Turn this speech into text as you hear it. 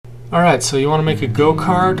Alright, so you want to make a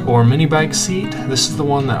go-kart or mini bike seat. This is the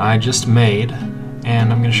one that I just made,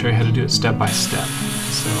 and I'm going to show you how to do it step by step.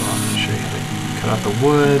 So I'm going to show you how to cut out the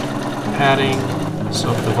wood, padding,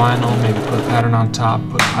 sew up the vinyl, maybe put a pattern on top,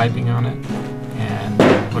 put piping on it, and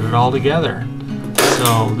put it all together.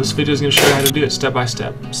 So this video is going to show you how to do it step by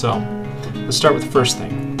step. So let's start with the first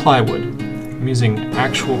thing, plywood. I'm using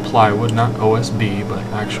actual plywood, not OSB, but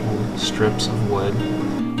actual strips of wood.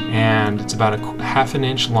 And it's about a ½ an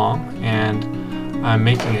inch long, and I'm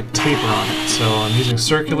making a taper on it. So I'm using a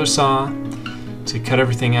circular saw to cut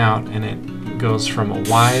everything out, and it goes from a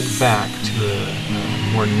wide back to a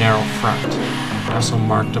more narrow front. I also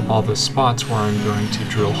marked up all the spots where I'm going to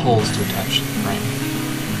drill holes to attach to the frame.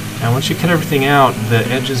 Now once you cut everything out, the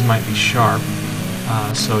edges might be sharp,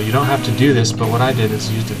 so you don't have to do this, but what I did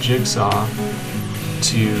is used a jigsaw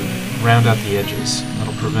to round out the edges.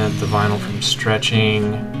 That'll prevent the vinyl from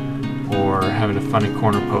stretching or having a funny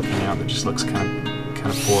corner poking out that just looks kind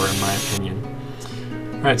of poor in my opinion.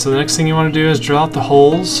 Alright, so the next thing you want to do is drill out the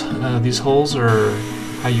holes. These holes are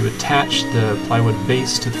how you attach the plywood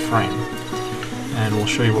base to the frame. And we'll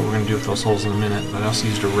show you what we're going to do with those holes in a minute. But I also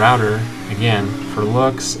used a router, again, for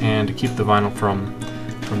looks and to keep the vinyl from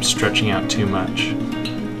stretching out too much.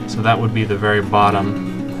 So that would be the very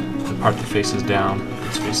bottom, the part that faces down.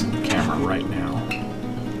 It's facing the camera right now.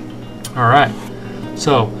 Alright,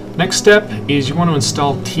 so next step is you want to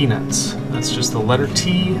install T-nuts. That's just the letter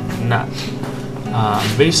T, nut.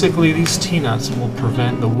 Basically these T-nuts will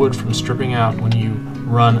prevent the wood from stripping out when you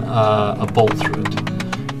run a bolt through it.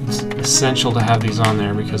 It's essential to have these on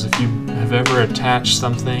there because if you have ever attached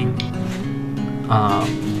something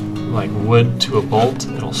like wood to a bolt,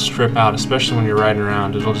 it'll strip out, especially when you're riding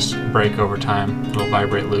around. It'll just break over time. It'll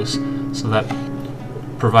vibrate loose. So that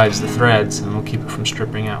provides the threads and will keep it from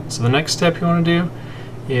stripping out. So the next step you want to do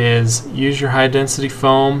is use your high density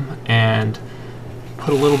foam and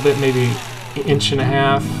put a little bit, maybe 1.5 inches,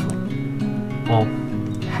 well,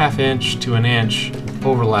 ½ inch to 1 inch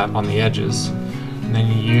overlap on the edges. And then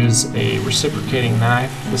you use a reciprocating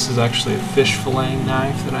knife. This is actually a fish filleting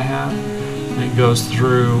knife that I have. And it goes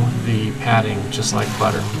through the padding just like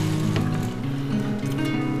butter.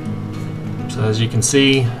 So as you can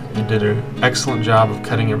see, it did an excellent job of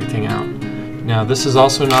cutting everything out. Now this is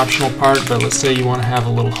also an optional part, but let's say you want to have a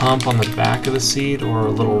little hump on the back of the seat or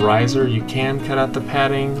a little riser. You can cut out the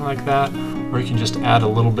padding like that, or you can just add a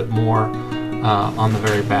little bit more on the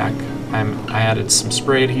very back. I added some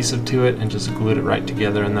spray adhesive to it and just glued it right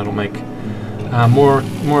together, and that'll make more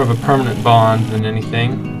of a permanent bond than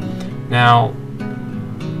anything. Now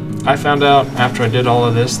I found out after I did all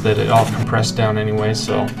of this that it all compressed down anyway,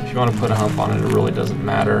 so if you want to put a hump on it, it really doesn't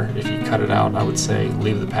matter. If you cut it out, I would say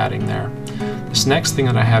leave the padding there. This next thing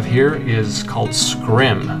that I have here is called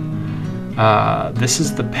scrim. This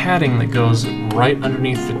is the padding that goes right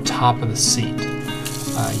underneath the top of the seat.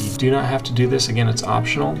 You do not have to do this, again it's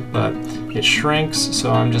optional, but it shrinks,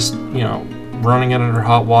 so I'm just running it under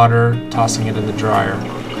hot water, tossing it in the dryer.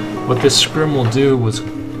 What this scrim will do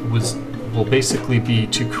will basically be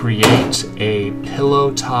to create a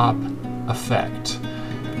pillow top effect.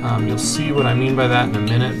 You'll see what I mean by that in a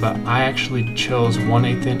minute, but I actually chose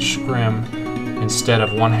 1/8 inch scrim instead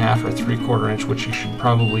of 1/2 or 3/4 inch, which you should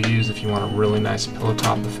probably use if you want a really nice pillow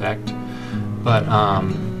top effect. But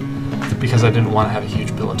because I didn't want to have a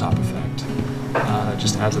huge pillow top effect, it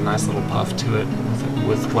just adds a nice little puff to it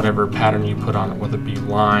with whatever pattern you put on it, whether it be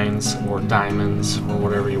lines or diamonds or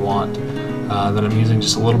whatever you want. Then I'm using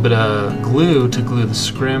just a little bit of glue to glue the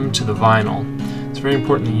scrim to the vinyl. It's very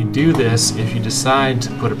important that you do this if you decide to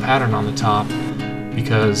put a pattern on the top,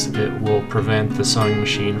 because it will prevent the sewing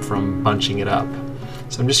machine from bunching it up.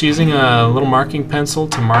 So I'm just using a little marking pencil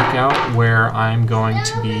to mark out where I'm going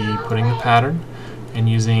to be putting the pattern, and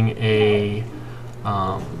using a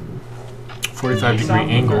 45-degree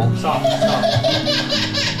angle.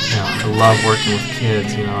 I love working with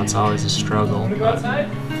kids, it's always a struggle.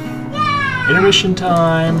 Intermission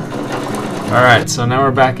time! Alright, so now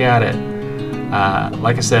we're back at it.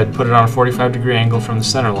 Like I said, put it on a 45-degree angle from the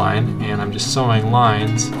center line, and I'm just sewing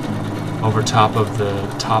lines over top of the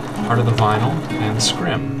top part of the vinyl and the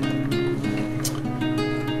scrim.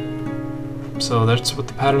 So that's what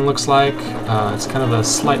the pattern looks like. It's kind of a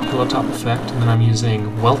slight pillow top effect, and then I'm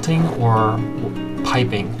using welting or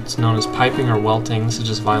piping. It's known as piping or welting. This is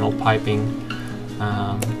just vinyl piping.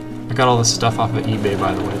 I got all this stuff off of eBay,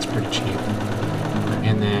 by the way. It's pretty cheap.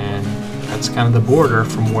 And then that's kind of the border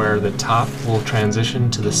from where the top will transition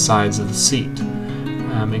to the sides of the seat.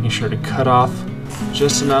 Making sure to cut off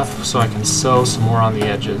just enough so I can sew some more on the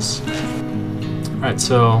edges. Alright,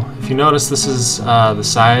 so if you notice, this is the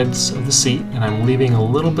sides of the seat, and I'm leaving a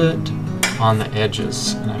little bit on the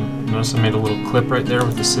edges. And notice I made a little clip right there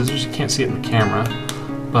with the scissors. You can't see it in the camera,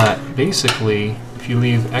 but basically, if you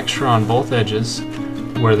leave extra on both edges,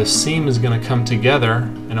 where the seam is going to come together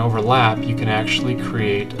and overlap, you can actually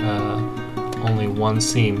create only one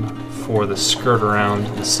seam for the skirt around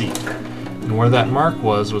the seat. And where that mark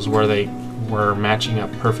was where they were matching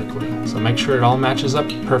up perfectly. So make sure it all matches up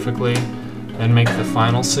perfectly. Then make the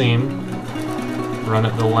final seam, run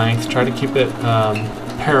it the length, try to keep it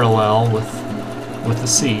parallel with the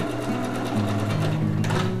seat.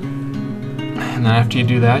 And then after you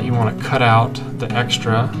do that, you want to cut out the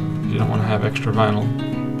extra. You don't want to have extra vinyl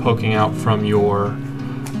poking out from your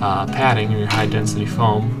padding or your high density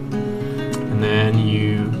foam. And then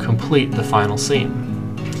you complete the final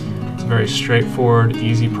seam. It's a very straightforward,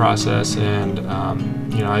 easy process, and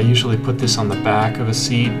I usually put this on the back of a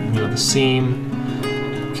seat. The seam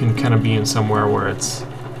can kind of be in somewhere where it's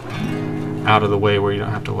out of the way where you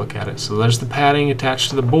don't have to look at it. So there's the padding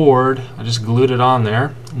attached to the board. I just glued it on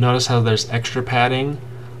there. Notice how there's extra padding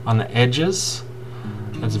on the edges.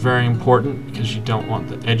 That's very important because you don't want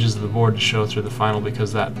the edges of the board to show through the final,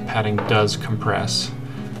 because that padding does compress.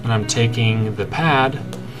 And I'm taking the pad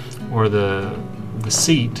or the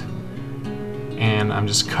seat, and I'm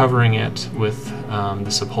just covering it with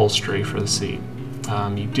this upholstery for the seat.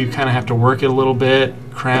 You do kind of have to work it a little bit,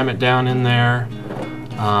 cram it down in there,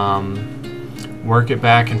 work it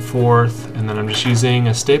back and forth, and then I'm just using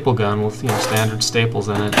a staple gun with standard staples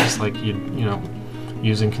in it, just like you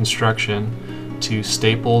use in construction, to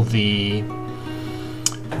staple the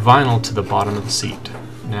vinyl to the bottom of the seat.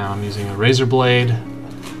 Now I'm using a razor blade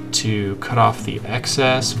to cut off the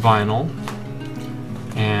excess vinyl,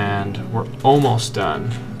 and we're almost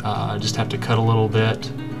done. I just have to cut a little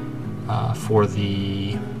bit for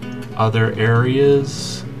the other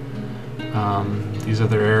areas. These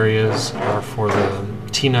other areas are for the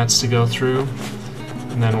T-nuts to go through.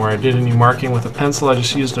 And then where I did any marking with a pencil, I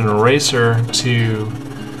just used an eraser to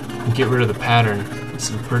get rid of the pattern. It's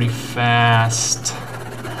some pretty fast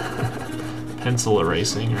pencil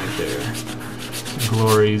erasing right there.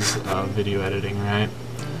 Glories of video editing, right?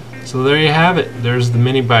 So there you have it. There's the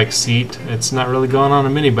mini bike seat. It's not really going on a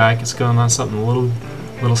mini bike, it's going on something a little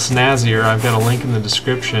snazzier. I've got a link in the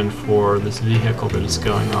description for this vehicle that it's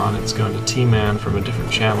going on. It's going to T-Man from a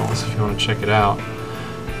different channel, so if you want to check it out.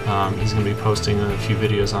 He's going to be posting a few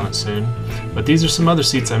videos on it soon. But these are some other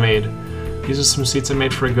seats I made. These are some seats I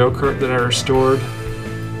made for a go-kart that I restored.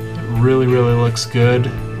 It really, really looks good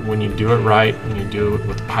when you do it right, when you do it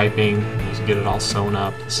with piping, and you get it all sewn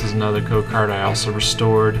up. This is another go-kart I also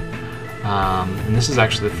restored. And this is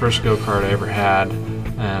actually the first go-kart I ever had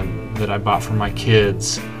that I bought for my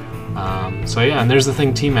kids. So yeah, and there's the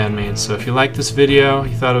thing T-Man made. So if you liked this video,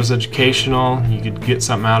 you thought it was educational, you could get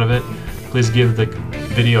something out of it, please give the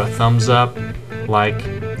video a thumbs up, like,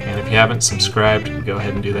 and if you haven't subscribed, go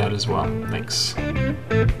ahead and do that as well. Thanks.